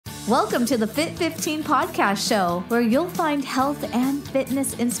Welcome to the Fit 15 podcast show, where you'll find health and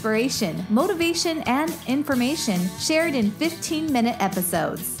fitness inspiration, motivation, and information shared in 15-minute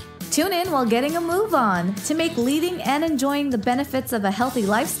episodes. Tune in while getting a move on to make leading and enjoying the benefits of a healthy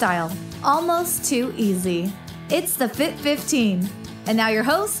lifestyle almost too easy. It's the Fit 15. And now your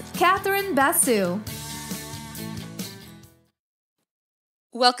host, Catherine Basu.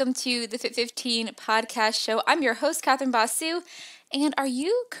 Welcome to the Fit 15 podcast show. I'm your host, Catherine Basu. And are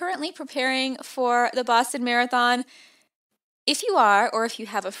you currently preparing for the Boston Marathon? If you are, or if you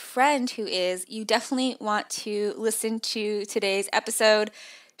have a friend who is, you definitely want to listen to today's episode.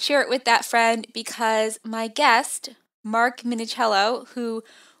 Share it with that friend because my guest, Mark Minichiello, who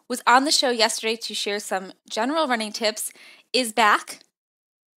was on the show yesterday to share some general running tips, is back.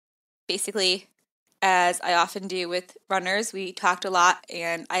 Basically, as I often do with runners, we talked a lot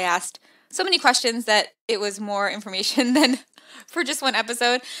and I asked so many questions that it was more information than for just one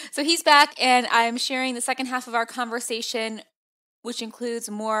episode. So he's back and I'm sharing the second half of our conversation, which includes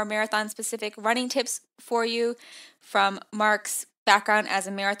more marathon-specific running tips for you from Mark's background as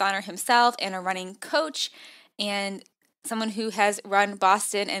a marathoner himself and a running coach and someone who has run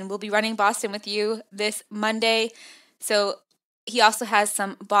Boston and will be running Boston with you this Monday. So he also has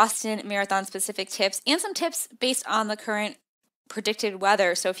some Boston Marathon-specific tips and some tips based on the current predicted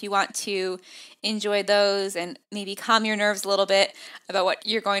weather. So if you want to enjoy those and maybe calm your nerves a little bit about what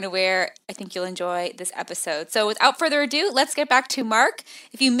you're going to wear, I think you'll enjoy this episode. So without further ado, let's get back to Mark.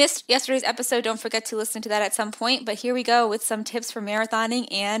 If you missed yesterday's episode, don't forget to listen to that at some point. But here we go with some tips for marathoning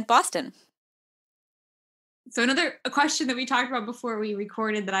and Boston. So a question that we talked about before we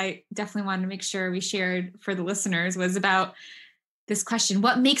recorded that I definitely wanted to make sure we shared for the listeners was about this question: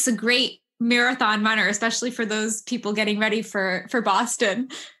 what makes a great marathon runner, especially for those people getting ready for Boston?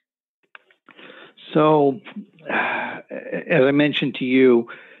 So, as I mentioned to you,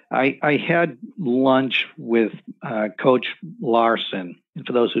 I had lunch with Coach Larson. And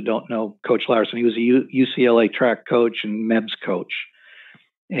for those who don't know Coach Larson, he was a UCLA track coach and MEBS coach.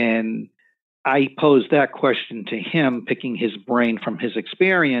 And I posed that question to him, picking his brain from his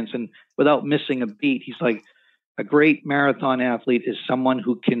experience. And without missing a beat, he's like, a great marathon athlete is someone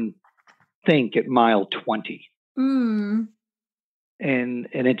who can think at mile 20. And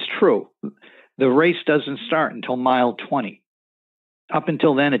it's true. The race doesn't start until mile 20. Up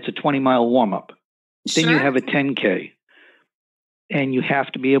until then, it's a 20-mile warm-up. Sure. Then you have a 10K. And you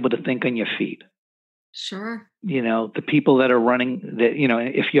have to be able to think on your feet. Sure. You know, the people that are running, that, you know,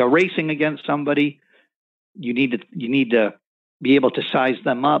 if you're racing against somebody, you need to be able to size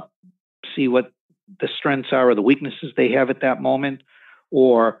them up, see what the strengths are or the weaknesses they have at that moment,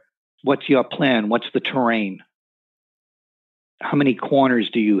 or what's your plan? What's the terrain? How many corners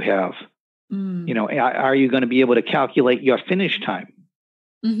do you have? You know, are you going to be able to calculate your finish time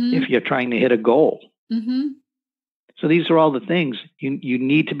if you're trying to hit a goal? So these are all the things you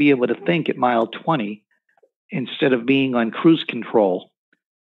need to be able to think at mile 20 instead of being on cruise control.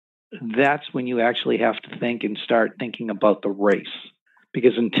 That's when you actually have to think and start thinking about the race.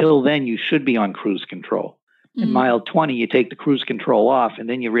 Because until then, you should be on cruise control. At mile 20, you take the cruise control off, and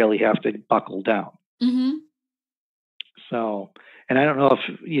then you really have to buckle down. So, and I don't know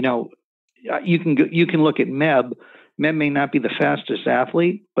if, you know, you can look at Meb. Meb may not be the fastest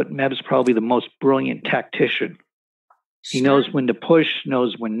athlete, but Meb's probably the most brilliant tactician. He knows when to push,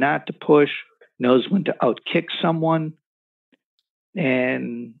 knows when not to push, knows when to outkick someone.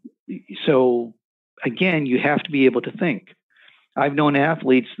 And so, again, you have to be able to think. I've known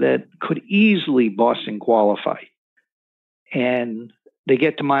athletes that could easily Boston qualify, and they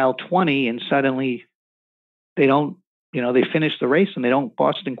get to mile 20 and suddenly they don't, you know, they finish the race and they don't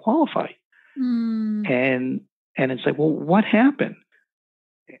Boston qualify. And it's like, well, what happened?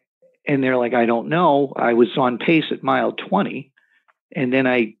 And they're like, I don't know. I was on pace at mile 20 and then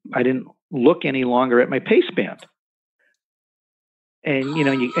I didn't look any longer at my pace band. And, you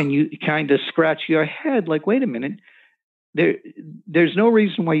know, you kind of scratch your head like, wait a minute. There's no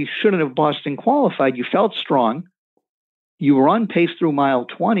reason why you shouldn't have Boston qualified. You felt strong. You were on pace through mile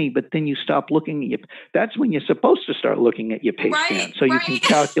 20, but then you stopped looking at your. That's when you're supposed to start looking at your pace band, so you can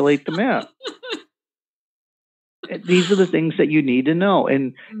calculate the math. These are the things that you need to know,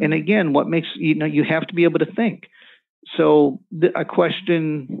 and again, what makes you have to be able to think. So a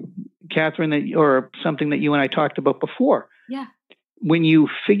question, Catherine, or something that you and I talked about before. Yeah. When you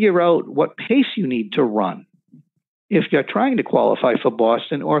figure out what pace you need to run, if you're trying to qualify for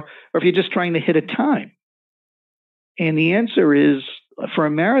Boston or if you're just trying to hit a time. And the answer is, for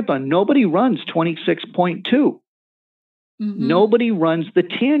a marathon, nobody runs 26.2. Nobody runs the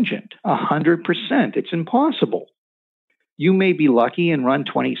tangent 100%. It's impossible. you may be lucky and run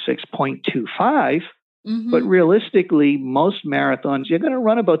 26.25, but realistically, most marathons, you're going to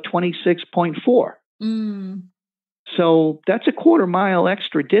run about 26.4. So that's a quarter mile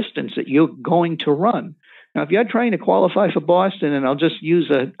extra distance that you're going to run. Now, if you're trying to qualify for Boston, and I'll just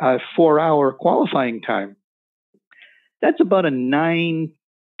use a 4-hour qualifying time, that's about a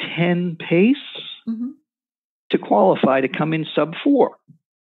 9:10 pace to qualify to come in sub 4.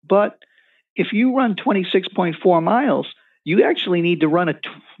 But if you run 26.4 miles, you actually need to run a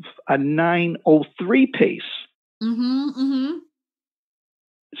 9:03 pace.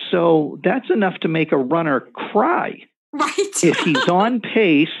 So that's enough to make a runner cry. Right. If he's on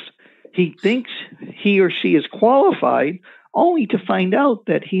pace, he thinks he or she is qualified, only to find out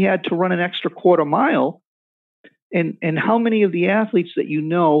that he had to run an extra quarter mile. And how many of the athletes that you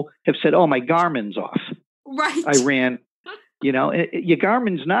know have said, "Oh, my Garmin's off. Right. I ran." You know, your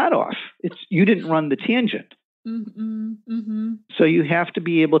Garmin's not off. It's you didn't run the tangent. So you have to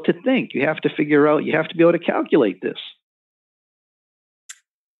be able to think. You have to figure out. You have to be able to calculate this.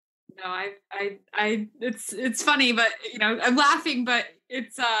 No, it's funny, but I'm laughing, but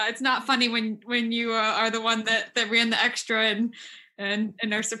it's not funny when you are the one that ran the extra and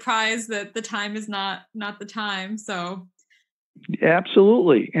are surprised that the time is not the time. So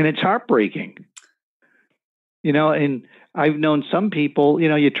absolutely, and it's heartbreaking. And I've known some people.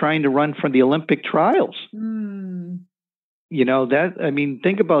 You're trying to run for the Olympic trials. Think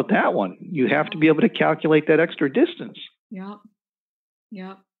about that one. You have to be able to calculate that extra distance. Yeah.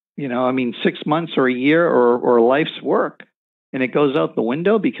 6 months or a year or life's work, and it goes out the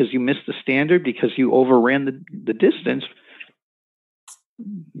window because you missed the standard, because you overran the distance.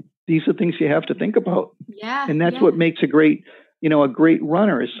 These are things you have to think about. Yeah. And that's what makes a great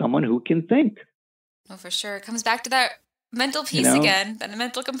runner, is someone who can think. Oh, for sure. It comes back to that mental piece again, that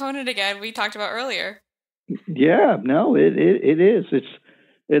mental component again we talked about earlier. Yeah, no, it is.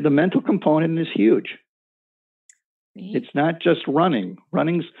 The mental component is huge. It's not just running.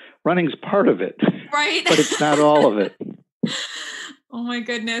 Running's part of it. Right. But it's not all of it. Oh my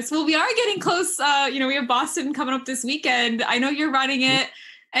goodness. Well, we are getting close. We have Boston coming up this weekend. I know you're running it.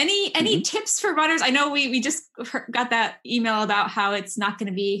 Any tips for runners? I know we just got that email about how it's not going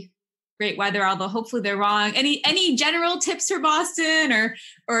to be great weather, although hopefully they're wrong. Any general tips for Boston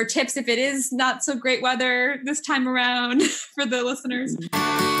or tips if it is not so great weather this time around for the listeners?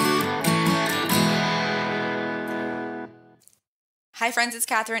 Hi friends, it's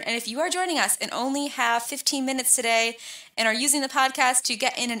Catherine, and if you are joining us and only have 15 minutes today and are using the podcast to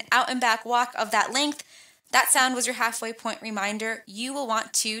get in an out and back walk of that length, that sound was your halfway point reminder. You will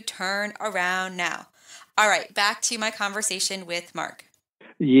want to turn around now. All right, back to my conversation with Mark.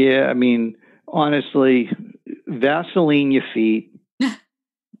 Yeah, honestly, Vaseline your feet,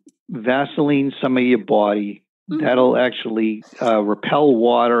 Vaseline some of your body. That'll actually repel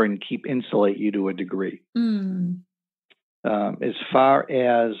water and insulate you to a degree. As far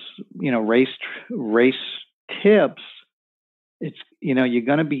as race tips, it's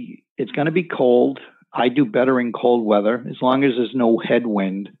gonna be cold. I do better in cold weather as long as there's no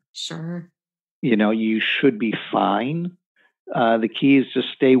headwind. Sure. You should be fine. The key is to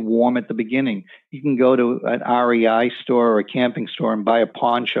stay warm at the beginning. You can go to an REI store or a camping store and buy a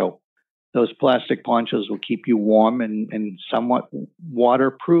poncho. Those plastic ponchos will keep you warm and somewhat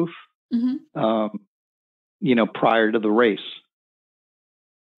waterproof. Prior to the race.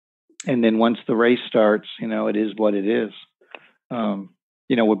 And then once the race starts, it is what it is.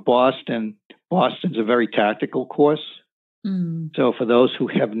 With Boston's a very tactical course. So for those who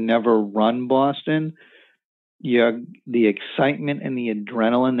have never run Boston, the excitement and the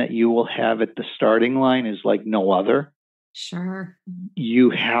adrenaline that you will have at the starting line is like no other. Sure. You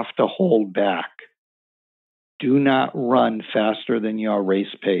have to hold back. Do not run faster than your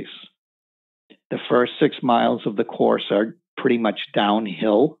race pace. The first 6 miles of the course are pretty much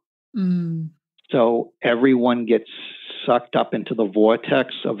downhill. So everyone gets sucked up into the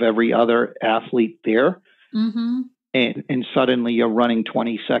vortex of every other athlete there. And suddenly you're running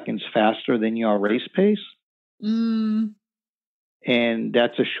 20 seconds faster than your race pace. And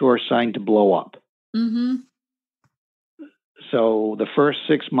that's a sure sign to blow up. So the first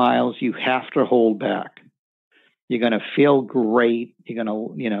 6 miles, you have to hold back. You're going to feel great. You're going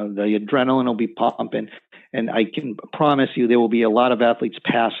to, the adrenaline will be pumping. And I can promise you there will be a lot of athletes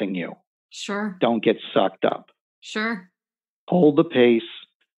passing you. Sure. Don't get sucked up. Sure. Hold the pace.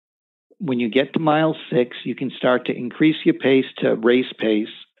 When you get to mile 6, you can start to increase your pace to race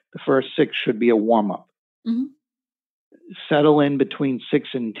pace. The first 6 should be a warm-up. Settle in between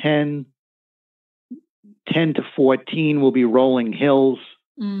 6 and 10. 10 to 14 will be rolling hills.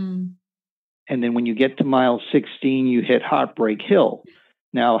 And then when you get to mile 16, you hit Heartbreak Hill.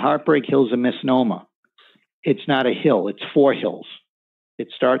 Now, Heartbreak Hill is a misnomer. It's not a hill. It's 4 hills. It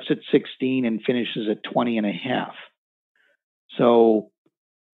starts at 16 and finishes at 20 and a half. So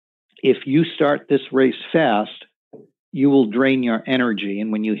if you start this race fast, you will drain your energy.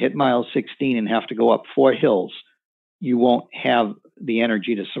 And when you hit mile 16 and have to go up 4 hills, you won't have the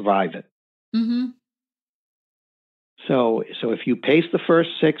energy to survive it. Mm-hmm. So if you pace the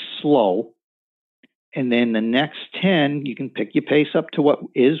first 6 slow, and then the next 10, you can pick your pace up to what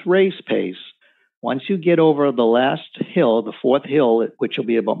is race pace. Once you get over the last hill, the 4th hill, which will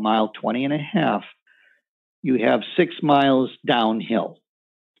be about mile 20 and a half, you have 6 miles downhill.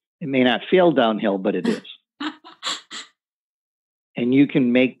 It may not feel downhill, but it is. And you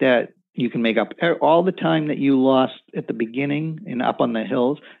can make up all the time that you lost at the beginning and up on the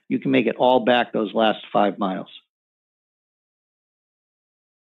hills. You can make it all back those last 5 miles.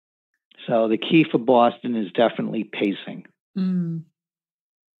 So the key for Boston is definitely pacing. I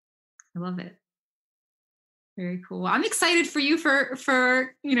love it. Very cool. I'm excited for you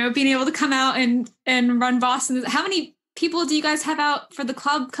for being able to come out and run Boston. How many people do you guys have out for the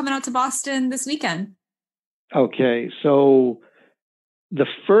club coming out to Boston this weekend? Okay, so the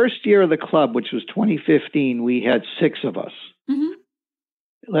first year of the club, which was 2015, we had 6 of us. Mm-hmm.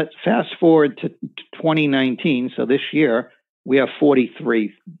 Let's fast forward to 2019. So this year we have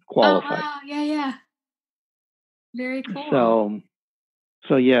 43 qualified. Oh, wow. Yeah. Very cool.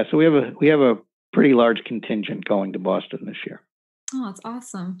 So we have a pretty large contingent going to Boston this year. Oh, it's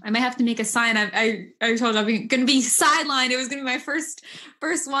awesome. I might have to make a sign. I told you I'm going to be sidelined. It was going to be my first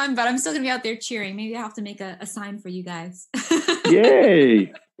one, but I'm still going to be out there cheering. Maybe I have to make a sign for you guys.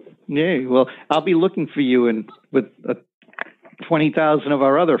 Yay. Well, I'll be looking for you with 20,000 of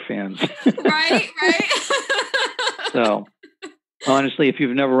our other fans. Right. So honestly, if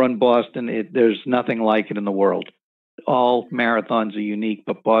you've never run Boston, there's nothing like it in the world. All marathons are unique,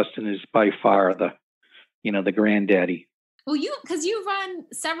 but Boston is by far the granddaddy. Well, because you've run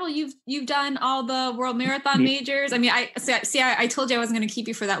several, you've done all the world marathon majors. I mean, I told you I wasn't going to keep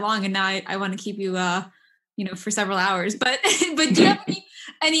you for that long, and now I want to keep you, for several hours. But do you have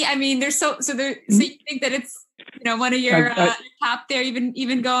any? I mean, there's so you think that it's one of your top there,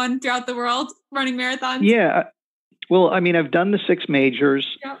 even going throughout the world running marathons? Yeah. Well, I mean, I've done the 6 majors.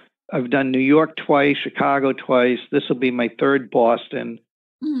 Yep. I've done New York twice, Chicago twice. This will be my 3rd Boston,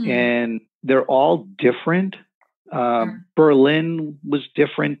 and they're all different. Berlin was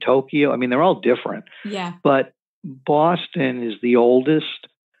different. Tokyo. I mean, they're all different. Yeah. But Boston is the oldest.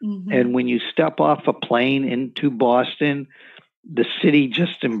 Mm-hmm. And when you step off a plane into Boston, the city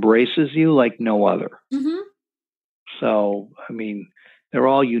just embraces you like no other. Mm-hmm. So, I mean, they're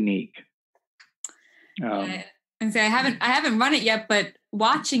all unique. And say I haven't run it yet, but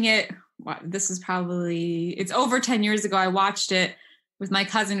watching it, this is it's over 10 years ago. I watched it with my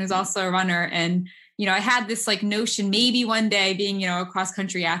cousin who's also a runner, and I had this notion, maybe one day, being a cross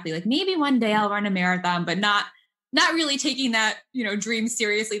country athlete, like maybe one day I'll run a marathon, but not really taking that dream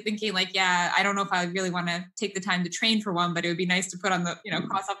seriously, thinking I don't know if I really want to take the time to train for one, but it would be nice to put on the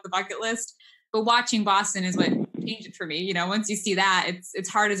cross off the bucket list. But watching Boston is what changed it for me. Once you see that, it's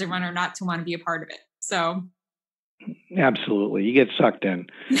hard as a runner not to want to be a part of it. So absolutely, you get sucked in,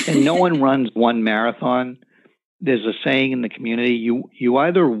 and no one runs one marathon. There's a saying in the community: you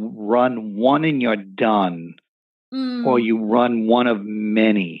either run one and you're done, or you run one of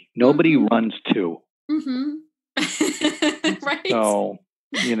many. Nobody runs 2. Mm-hmm. Right. So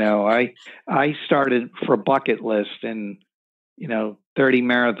I started for bucket list, and 30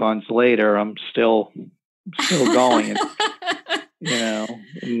 marathons later, I'm still going. And,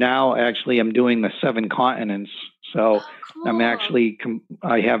 now actually I'm doing the 7 continents. So cool. I'm actually,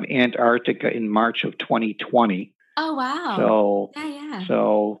 I have Antarctica in March of 2020. Oh, wow. So, yeah.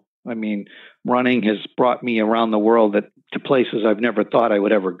 So, I mean, running has brought me around the world to places I've never thought I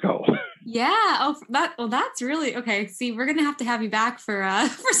would ever go. Yeah. That's really, okay. See, we're going to have you back for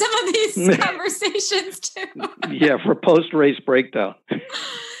some of these conversations too. Yeah. For post-race breakdown.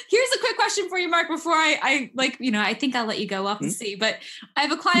 Here's a quick question for you, Mark, before I think I'll let you go off to sea, but I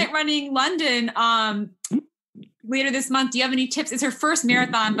have a client running London, later this month. Do you have any tips? It's her first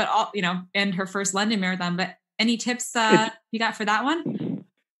marathon, but and her first London marathon, but any tips you got for that one?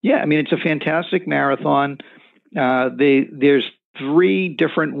 Yeah. I mean, it's a fantastic marathon. There's 3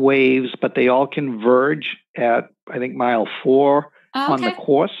 different waves, but they all converge at, I think, mile 4 on the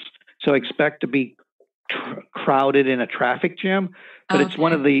course. So expect to be crowded in a traffic jam, but it's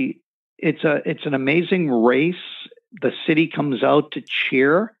it's an amazing race. The city comes out to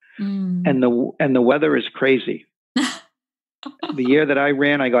cheer, and the weather is crazy. The year that I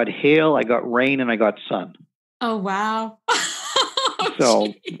ran, I got hail, I got rain, and I got sun. Oh, wow.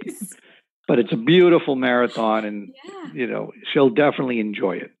 So, geez. but it's a beautiful marathon, and, she'll definitely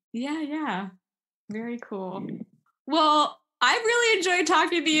enjoy it. Yeah. Very cool. Well, I really enjoyed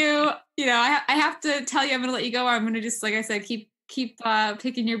talking to you. I have to tell you, I'm going to let you go. I'm going to just, like I said, keep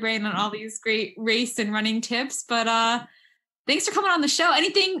picking your brain on all these great race and running tips. But thanks for coming on the show.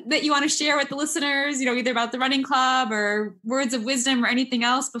 Anything that you want to share with the listeners, either about the running club or words of wisdom or anything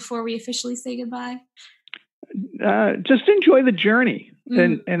else before we officially say goodbye? Just enjoy the journey.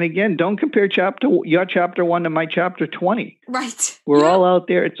 And again, don't compare your chapter 1 to my chapter 20. Right. We're all out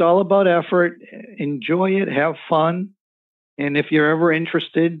there. It's all about effort. Enjoy it. Have fun. And if you're ever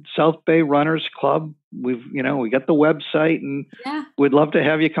interested, South Bay Runners Club, we got the website, and we'd love to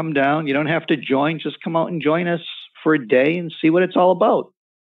have you come down. You don't have to join. Just come out and join us for a day and see what it's all about.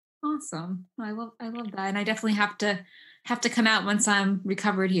 Awesome. I love that. And I definitely have to come out once I'm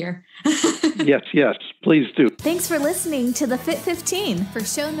recovered here. Yes, please do. Thanks for listening to the Fit 15. For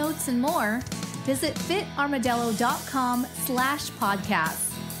show notes and more, visit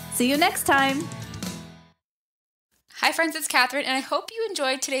fitarmadillo.com/podcast. See you next time. Hi friends, it's Catherine, and I hope you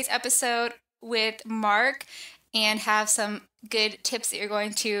enjoyed today's episode with Mark and have some good tips that you're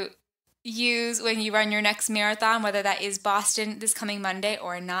going to use when you run your next marathon, whether that is Boston this coming Monday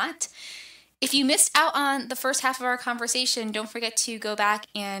or not. If you missed out on the first half of our conversation, don't forget to go back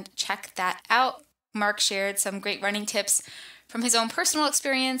and check that out. Mark shared some great running tips from his own personal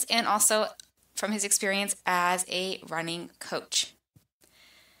experience and also from his experience as a running coach.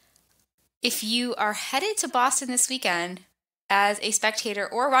 If you are headed to Boston this weekend as a spectator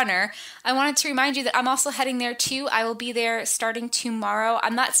or runner, I wanted to remind you that I'm also heading there too. I will be there starting tomorrow.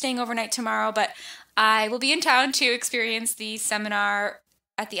 I'm not staying overnight tomorrow, but I will be in town to experience the seminar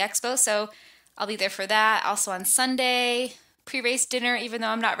at the expo, so I'll be there for that. Also on Sunday, pre-race dinner, even though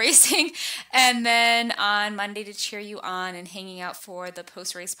I'm not racing, and then on Monday to cheer you on and hanging out for the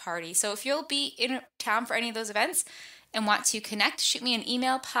post-race party. So if you'll be in town for any of those events and want to connect, shoot me an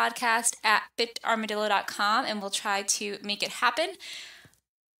email, podcast@fitarmadillo.com, and we'll try to make it happen.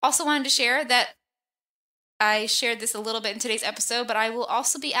 Also wanted to share that I shared this a little bit in today's episode, but I will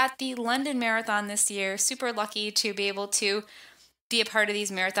also be at the London Marathon this year. Super lucky to be able to be a part of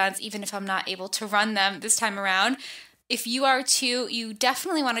these marathons, even if I'm not able to run them this time around. If you are too, you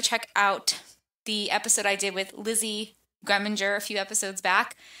definitely want to check out the episode I did with Lizzi Greminger a few episodes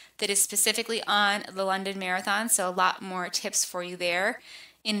back that is specifically on the London Marathon. So a lot more tips for you there.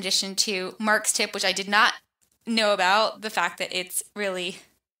 In addition to Mark's tip, which I did not know about, the fact that it's really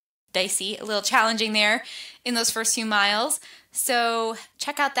dicey, a little challenging there in those first few miles. So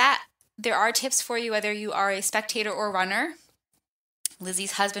check out that. There are tips for you whether you are a spectator or runner.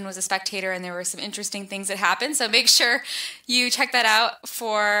 Lizzie's husband was a spectator, and there were some interesting things that happened. So make sure you check that out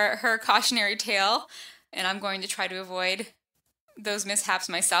for her cautionary tale. And I'm going to try to avoid those mishaps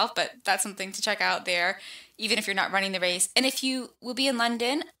myself, but that's something to check out there, even if you're not running the race. And if you will be in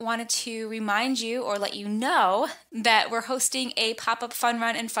London, wanted to remind you or let you know that we're hosting a pop-up fun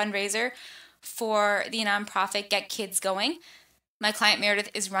run and fundraiser for the nonprofit Get Kids Going. My client Meredith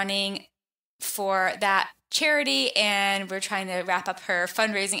is running for that charity, and we're trying to wrap up her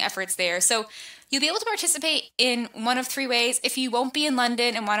fundraising efforts there. So you'll be able to participate in one of 3 ways. If you won't be in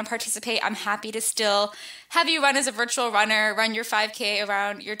London and want to participate, I'm happy to still have you run as a virtual runner, run your 5K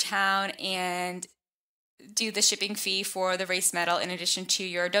around your town, and do the shipping fee for the race medal in addition to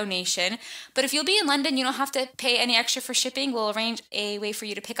your donation. But if you'll be in London, you don't have to pay any extra for shipping. We'll arrange a way for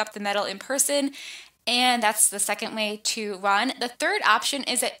you to pick up the medal in person, and that's the second way to run. The third option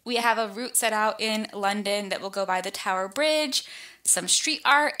is that we have a route set out in London that will go by the Tower Bridge, some street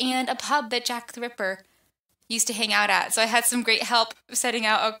art, and a pub that Jack the Ripper used to hang out at. So I had some great help setting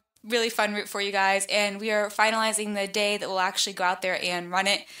out a really fun route for you guys, and we are finalizing the day that we'll actually go out there and run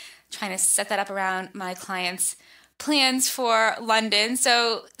it, trying to set that up around my clients' plans for London.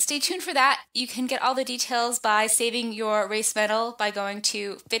 So stay tuned for that. You can get all the details by saving your race medal by going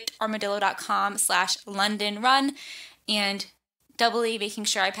to fitarmadillo.com/London run, and doubly making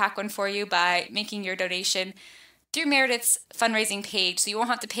sure I pack one for you by making your donation through Meredith's fundraising page. So you won't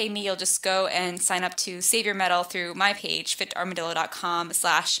have to pay me. You'll just go and sign up to save your medal through my page,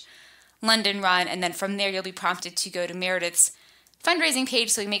 fitarmadillo.com/London run. And then from there, you'll be prompted to go to Meredith's fundraising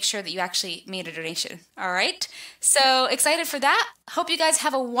page, so we make sure that you actually made a donation. All right. So excited for that. Hope you guys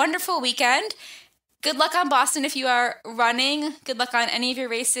have a wonderful weekend. Good luck on Boston if you are running. Good luck on any of your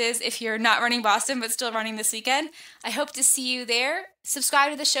races if you're not running Boston but still running this weekend. I hope to see you there. Subscribe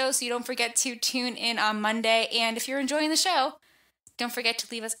to the show so you don't forget to tune in on Monday. And if you're enjoying the show, don't forget to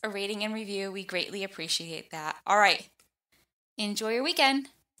leave us a rating and review. We greatly appreciate that. All right. Enjoy your weekend.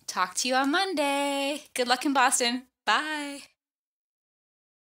 Talk to you on Monday. Good luck in Boston. Bye.